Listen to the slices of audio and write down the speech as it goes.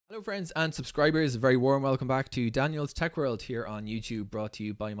Hello friends and subscribers, a very warm welcome back to Daniel's Tech World here on YouTube, brought to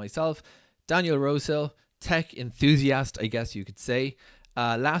you by myself, Daniel Rosehill, tech enthusiast I guess you could say.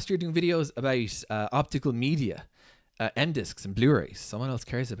 Last year doing videos about optical media, M-discs and Blu-rays. Someone else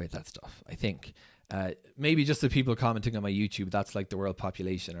cares about that stuff, I think. Maybe just the people commenting on my YouTube, that's like the world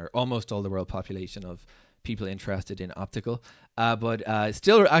population, or almost all the world population of people interested in optical. But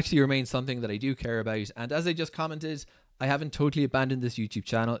still actually remains something that I do care about. And as I just commented, I haven't totally abandoned this YouTube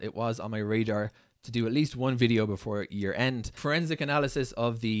channel. It was on my radar to do at least one video before year end. Forensic analysis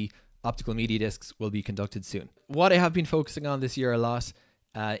of the optical media discs will be conducted soon. What I have been focusing on this year a lot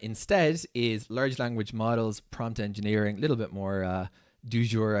instead is large language models, prompt engineering, a little bit more du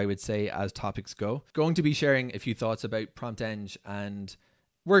jour, I would say, as topics go. Going to be sharing a few thoughts about prompt eng and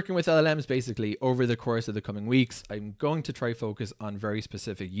working with LLMs basically over the course of the coming weeks. I'm going to try focus on very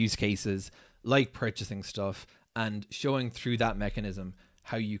specific use cases like purchasing stuff and showing through that mechanism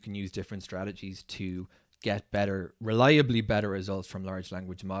how you can use different strategies to get better, reliably better results from large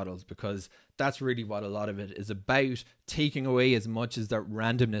language models, because that's really what a lot of it is about, taking away as much as that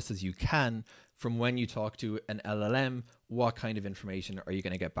randomness as you can from when you talk to an LLM. What kind of information are you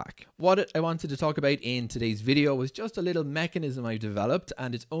going to get back? What I wanted to talk about in today's video was just a little mechanism I developed,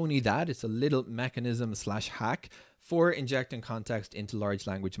 and it's only that. It's a little mechanism slash hack for injecting context into large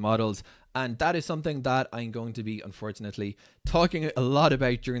language models. And that is something that I'm going to be, unfortunately, talking a lot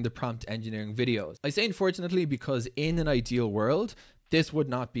about during the prompt engineering videos. I say unfortunately because in an ideal world, this would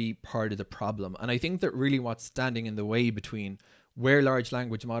not be part of the problem. And I think that really what's standing in the way between where large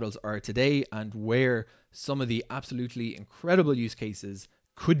language models are today and where some of the absolutely incredible use cases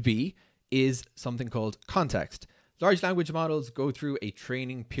could be is something called context. Large language models go through a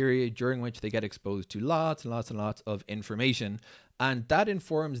training period during which they get exposed to lots and lots and lots of information, and that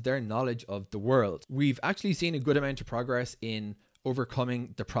informs their knowledge of the world. We've actually seen a good amount of progress in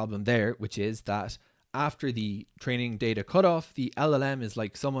overcoming the problem there, which is that after the training data cutoff, the LLM is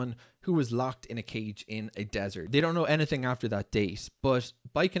like someone who was locked in a cage in a desert. They don't know anything after that date, but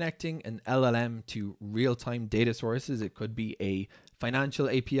by connecting an LLM to real-time data sources, it could be a financial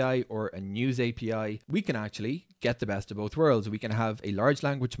API or a news API, we can actually get the best of both worlds. We can have a large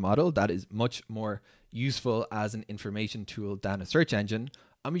language model that is much more useful as an information tool than a search engine,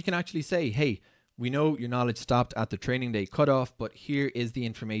 and we can actually say, hey, we know your knowledge stopped at the training day cutoff, but here is the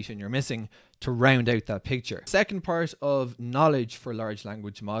information you're missing to round out that picture. Second part of knowledge for large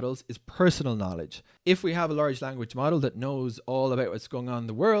language models is personal knowledge. If we have a large language model that knows all about what's going on in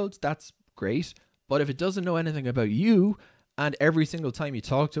the world, that's great. But if it doesn't know anything about you, and every single time you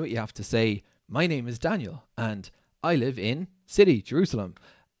talk to it, you have to say, my name is Daniel, and I live in city, Jerusalem.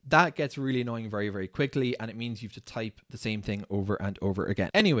 That gets really annoying very, very quickly, and it means you have to type the same thing over and over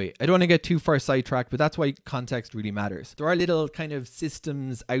again. Anyway, I don't want to get too far sidetracked, but that's why context really matters. There are little kind of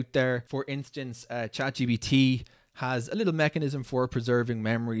systems out there. For instance, ChatGPT has a little mechanism for preserving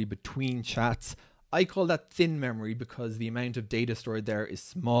memory between chats. I call that thin memory because the amount of data stored there is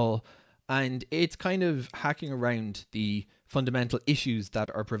small, and it's kind of hacking around the fundamental issues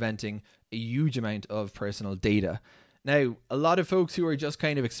that are preventing a huge amount of personal data. Now, a lot of folks who are just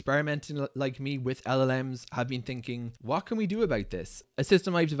kind of experimenting like me with LLMs have been thinking, what can we do about this? A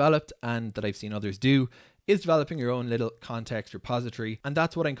system I've developed and that I've seen others do is developing your own little context repository. And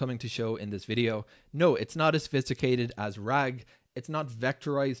that's what I'm coming to show in this video. No, it's not as sophisticated as RAG. It's not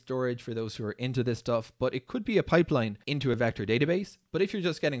vectorized storage for those who are into this stuff, but it could be a pipeline into a vector database. But if you're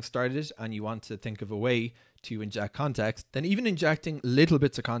just getting started and you want to think of a way to inject context, then even injecting little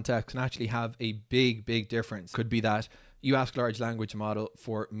bits of context can actually have a big, big difference. Could be that you ask large language model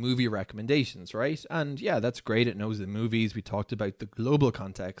for movie recommendations, right? And yeah, that's great. It knows the movies. We talked about the global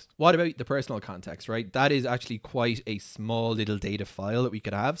context. What about the personal context, right? That is actually quite a small little data file that we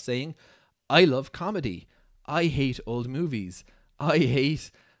could have saying, I love comedy. I hate old movies. I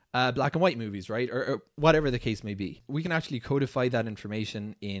hate black and white movies, right? Or whatever the case may be. We can actually codify that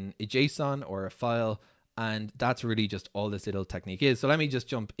information in a JSON or a file, and that's really just all this little technique is. So let me just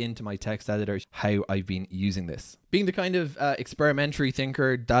jump into my text editor, how I've been using this. Being the kind of experimentary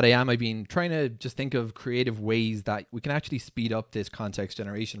thinker that I am, I've been trying to just think of creative ways that we can actually speed up this context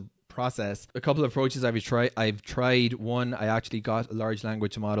generation process. A couple of approaches I've tried. One, I actually got a large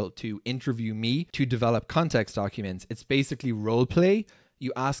language model to interview me to develop context documents. It's basically role play.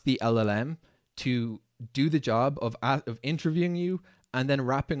 You ask the LLM to do the job of interviewing you and then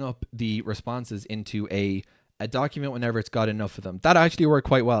wrapping up the responses into a document whenever it's got enough of them. That actually worked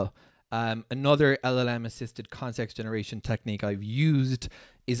quite well. Another LLM assisted context generation technique I've used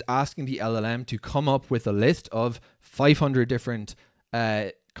is asking the LLM to come up with a list of 500 different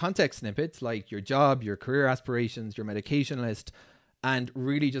context snippets like your job, your career aspirations, your medication list, and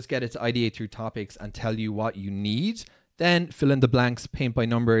really just get it to ideate through topics and tell you what you need. Then fill in the blanks, paint by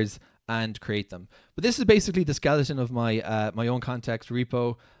numbers, and create them. But this is basically the skeleton of my my own context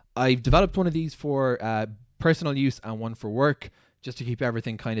repo. I've developed one of these for personal use and one for work, just to keep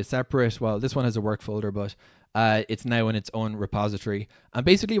everything kind of separate. Well, this one has a work folder, but it's now in its own repository. And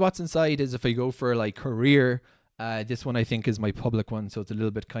basically what's inside is, if I go for like career, this one I think is my public one, so it's a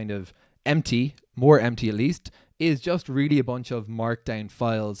little bit kind of empty, more empty at least, is just really a bunch of markdown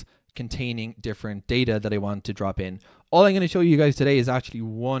files containing different data that I want to drop in. All I'm going to show you guys today is actually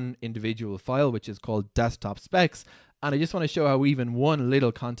one individual file, which is called desktop specs. And I just want to show how even one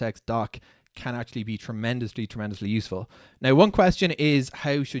little context doc can actually be tremendously useful. Now, one question is,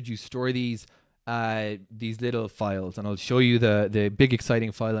 how should you store these little files? And I'll show you the big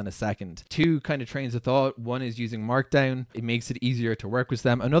exciting file in a second. Two kind of trains of thought. One is using Markdown. It makes it easier to work with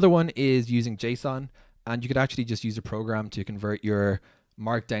them. Another one is using JSON, and you could actually just use a program to convert your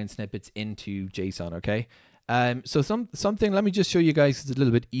Markdown snippets into JSON. Okay. So something, let me just show you guys, 'cause it's a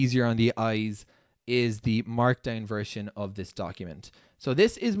little bit easier on the eyes, is the Markdown version of this document. So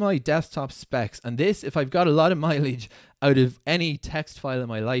this is my desktop specs, and this, if I've got a lot of mileage out of any text file in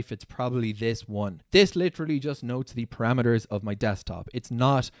my life, it's probably this one. This literally just notes the parameters of my desktop. It's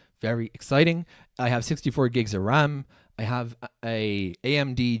not very exciting. I have 64 gigs of RAM. I have a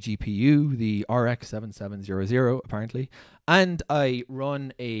AMD GPU, the RX 7700 apparently, and I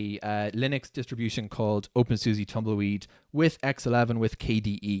run a Linux distribution called OpenSUSE Tumbleweed with X11 with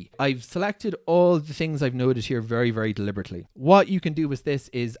KDE. I've selected all the things I've noted here very deliberately. What you can do with this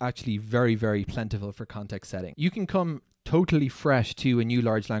is actually very plentiful for context setting. You can come totally fresh to a new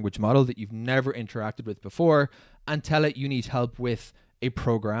large language model that you've never interacted with before and tell it you need help with a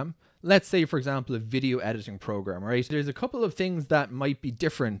program. Let's say, for example, a video editing program, right? There's a couple of things that might be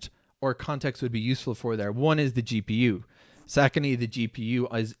different or context would be useful for there. One is the GPU. Secondly, the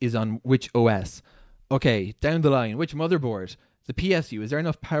GPU is on which OS. Okay, down the line, which motherboard? The PSU, is there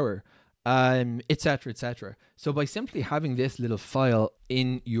enough power? Etc, etc. So by simply having this little file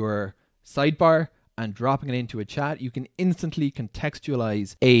in your sidebar and dropping it into a chat, you can instantly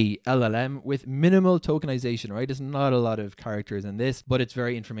contextualize a LLM with minimal tokenization, right? There's not a lot of characters in this, but it's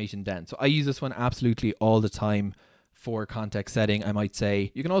very information dense. So I use this one absolutely all the time for context setting, I might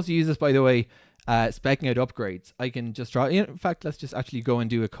say. You can also use this, by the way, specking out upgrades. I can just draw, in fact, let's just actually go and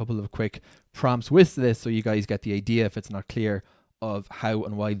do a couple of quick prompts with this so you guys get the idea, if it's not clear, of how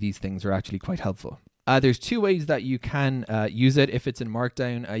and why these things are actually quite helpful. There's two ways that you can use it. If it's in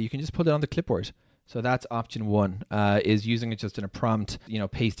Markdown, you can just put it on the clipboard. So that's option one, is using it just in a prompt,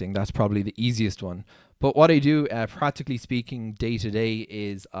 pasting. That's probably the easiest one. But what I do, practically speaking, day to day,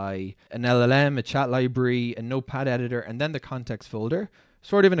 is an LLM, a chat library, a notepad editor, and then the context folder,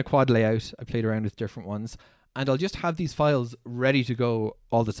 sort of in a quad layout. I played around with different ones, and I'll just have these files ready to go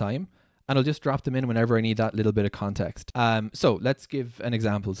all the time, and I'll just drop them in whenever I need that little bit of context. So let's give an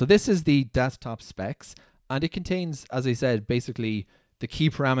example. So this is the desktop specs, and it contains, as I said, basically the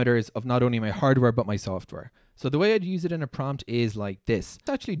key parameters of not only my hardware, but my software. So the way I'd use it in a prompt is like this. Let's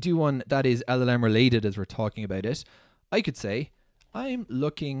actually do one that is LLM related as we're talking about it. I could say, I'm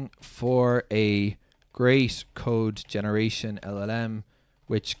looking for a great code generation LLM,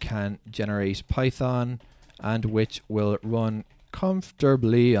 which can generate Python and which will run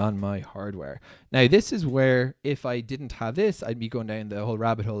comfortably on my hardware. Now, this is where, if I didn't have this, I'd be going down the whole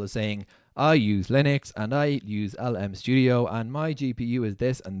rabbit hole of saying, I use Linux and I use LM Studio and my GPU is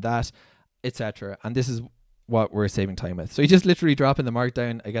this and that, etc. And this is what we're saving time with. So you just literally drop in the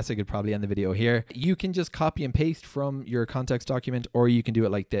Markdown. I guess I could probably end the video here. You can just copy and paste from your context document, or you can do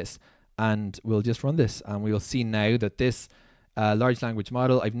it like this. And we'll just run this, and we will see now that this large language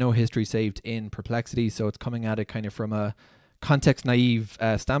model, I've no history saved in Perplexity, so it's coming at it kind of from a context naive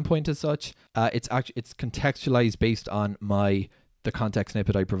standpoint as such. It's contextualized based on the context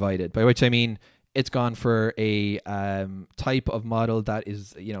snippet I provided, by which I mean it's gone for a type of model that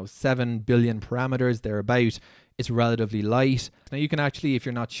is 7 billion parameters thereabout. It's relatively light. Now you can actually, if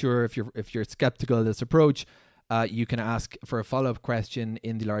you're not sure, if you're skeptical of this approach, you can ask for a follow-up question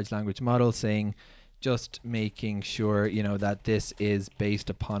in the large language model saying, just making sure that this is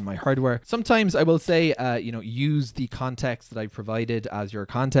based upon my hardware. Sometimes I will say use the context that I provided as your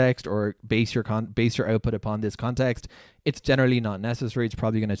context, or base your output upon this context. It's generally not necessary. It's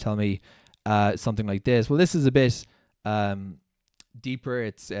probably going to tell me something like this. Well, this is a bit deeper.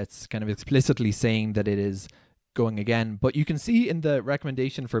 It's kind of explicitly saying that it is going again, but you can see in the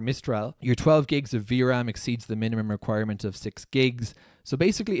recommendation for Mistral, your 12 gigs of VRAM exceeds the minimum requirement of 6 gigs. So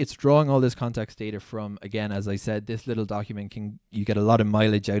basically it's drawing all this context data from, again, as I said, this little document you get a lot of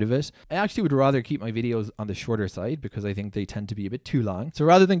mileage out of it. I actually would rather keep my videos on the shorter side because I think they tend to be a bit too long. So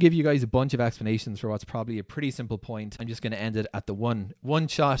rather than give you guys a bunch of explanations for what's probably a pretty simple point, I'm just going to end it at the one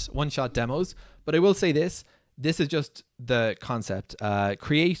shot demos. But I will say this is just the concept.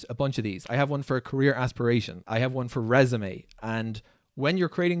 Create a bunch of these. I have one for career aspiration. I have one for resume. And when you're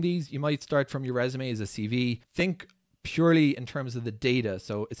creating these, you might start from your resume as a CV. Think purely in terms of the data.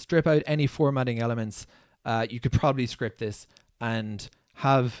 So strip out any formatting elements. You could probably script this and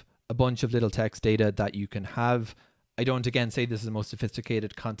have a bunch of little text data that you can have. I don't, again, say this is the most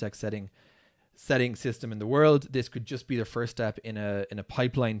sophisticated context setting system in the world. This could just be the first step in a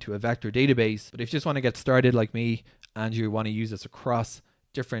pipeline to a vector database. But if you just want to get started like me and you want to use this across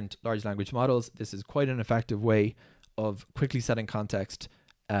different large language models, this is quite an effective way of quickly setting context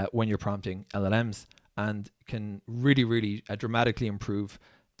when you're prompting LLMs, and can really dramatically improve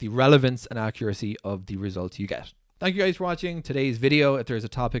the relevance and accuracy of the results you get. Thank you guys for watching today's video. If there's a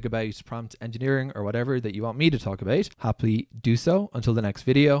topic about prompt engineering or whatever that you want me to talk about, happily do so. Until the next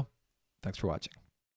video, thanks for watching.